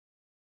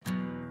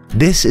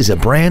This is a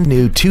brand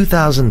new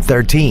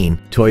 2013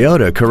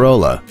 Toyota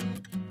Corolla.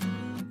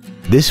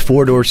 This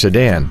four-door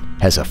sedan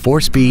has a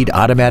 4-speed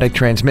automatic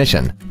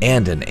transmission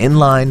and an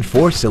inline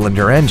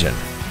 4-cylinder engine.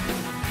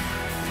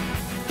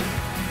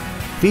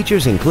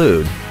 Features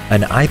include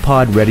an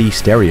iPod-ready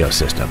stereo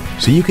system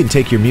so you can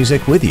take your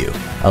music with you,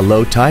 a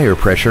low tire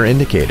pressure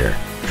indicator,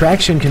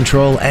 traction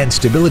control and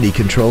stability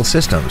control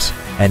systems,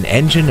 an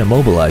engine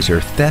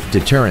immobilizer theft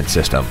deterrent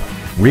system,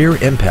 rear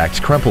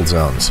impact crumple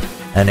zones,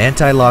 an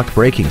anti-lock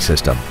braking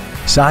system,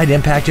 side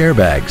impact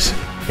airbags,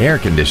 air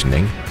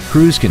conditioning,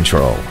 cruise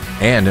control,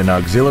 and an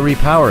auxiliary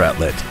power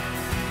outlet.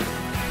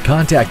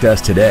 Contact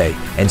us today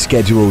and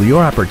schedule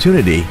your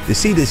opportunity to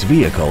see this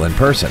vehicle in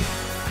person.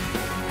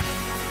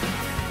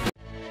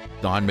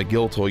 Don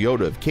McGill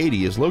Toyota of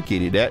Katy is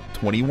located at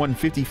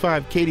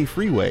 2155 Katy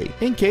Freeway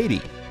in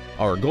Katy.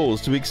 Our goal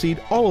is to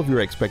exceed all of your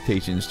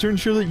expectations to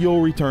ensure that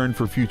you'll return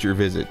for future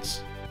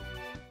visits.